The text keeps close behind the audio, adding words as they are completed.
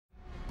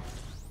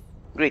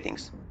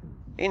Greetings!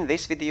 In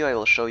this video I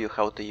will show you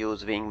how to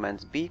use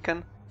Wingman's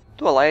beacon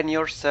to align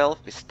yourself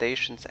with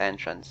station's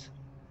entrance.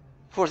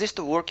 For this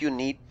to work you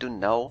need to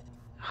know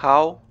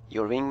how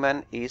your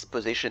wingman is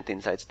positioned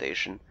inside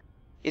station.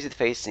 Is it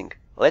facing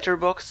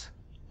letterbox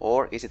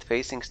or is it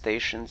facing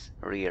station's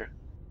rear?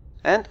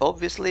 And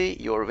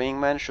obviously your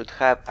wingman should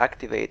have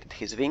activated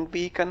his wing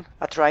beacon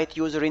at right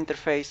user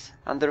interface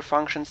under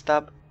functions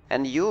tab,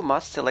 and you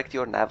must select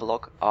your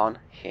navlock on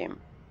him.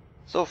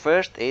 So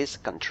first is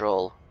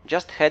control.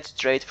 Just head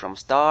straight from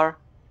star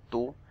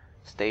to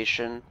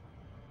station.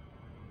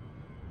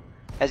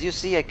 As you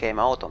see, I came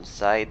out on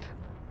side.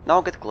 Now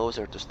get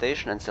closer to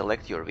station and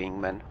select your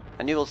wingman,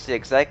 and you will see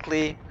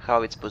exactly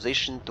how it's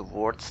positioned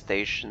towards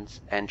station's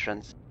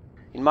entrance.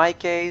 In my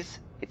case,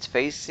 it's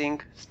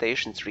facing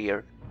station's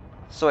rear,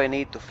 so I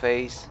need to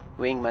face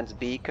wingman's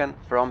beacon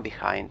from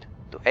behind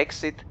to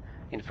exit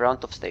in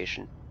front of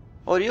station.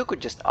 Or you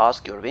could just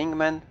ask your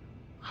wingman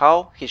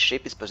how his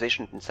ship is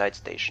positioned inside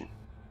station.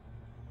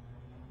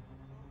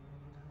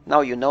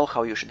 Now you know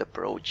how you should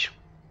approach.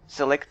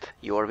 Select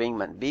your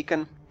wingman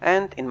beacon,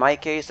 and in my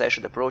case I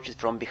should approach it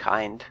from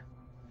behind.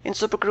 In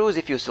Super Cruise,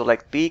 if you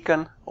select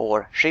beacon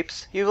or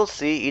ships, you will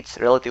see its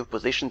relative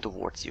position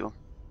towards you.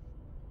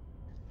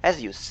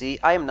 As you see,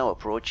 I am now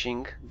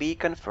approaching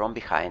beacon from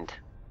behind.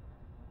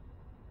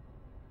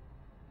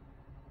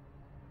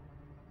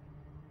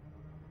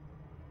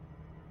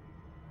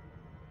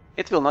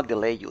 It will not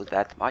delay you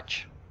that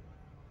much,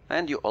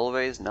 and you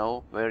always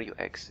know where you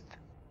exit.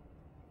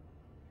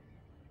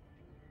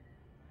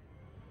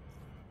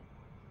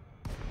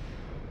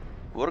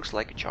 Works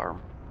like a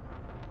charm.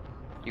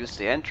 Use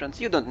the entrance.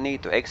 You don't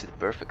need to exit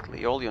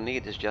perfectly. All you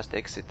need is just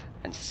exit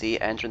and see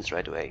entrance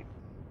right away.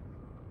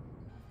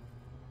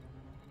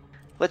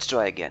 Let's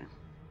try again.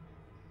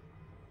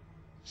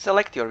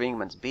 Select your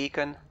wingman's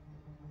beacon.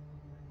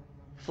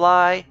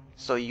 Fly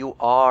so you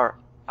are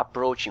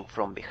approaching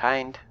from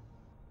behind.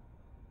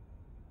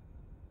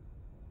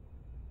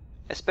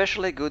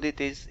 Especially good it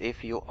is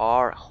if you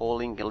are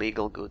hauling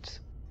illegal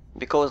goods,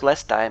 because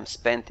less time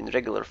spent in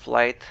regular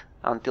flight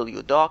until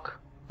you dock,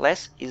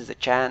 less is the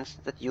chance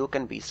that you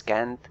can be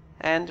scanned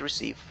and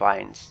receive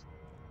fines.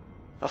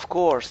 Of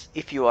course,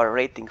 if you are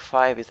rating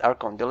 5 with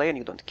Archon delay and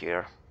you don't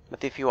care,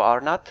 but if you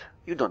are not,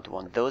 you don't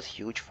want those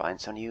huge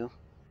fines on you.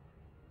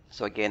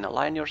 So again,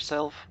 align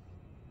yourself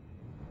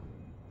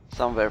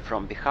somewhere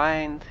from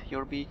behind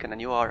your beacon and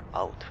you are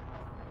out.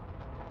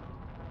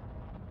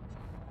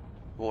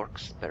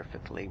 Works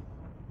perfectly.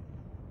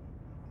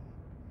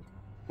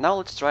 Now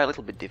let's try a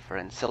little bit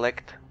different.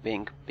 Select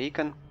wing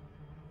beacon,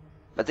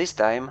 but this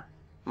time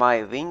my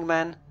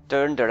wingman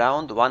turned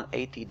around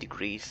 180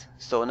 degrees,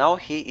 so now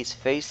he is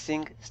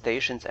facing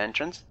station's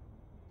entrance,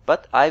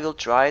 but I will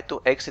try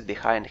to exit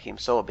behind him,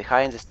 so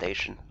behind the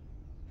station.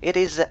 It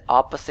is the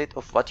opposite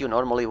of what you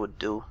normally would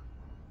do.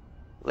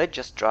 Let's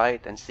just try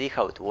it and see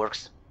how it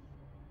works.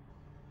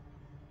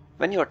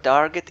 When your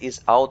target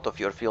is out of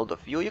your field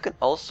of view, you can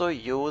also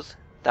use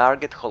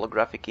target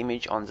holographic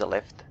image on the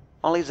left.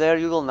 Only there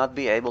you will not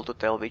be able to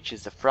tell which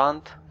is the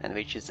front and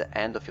which is the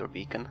end of your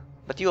beacon.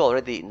 But you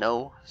already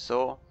know,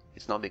 so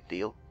it's no big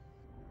deal.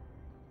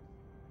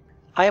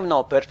 I am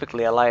now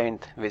perfectly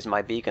aligned with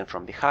my beacon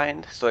from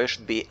behind, so I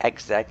should be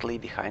exactly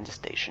behind the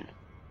station.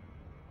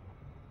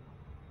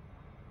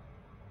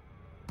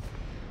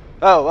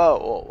 Oh, wow,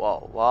 oh,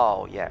 wow,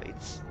 wow, yeah,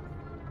 it's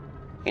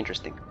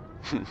interesting.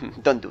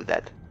 Don't do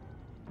that.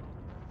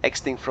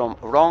 Exiting from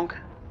wrong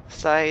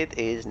side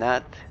is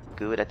not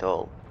good at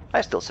all.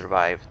 I still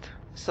survived.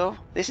 So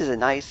this is a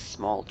nice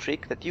small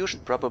trick that you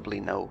should probably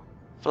know.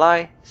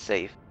 Fly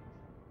safe.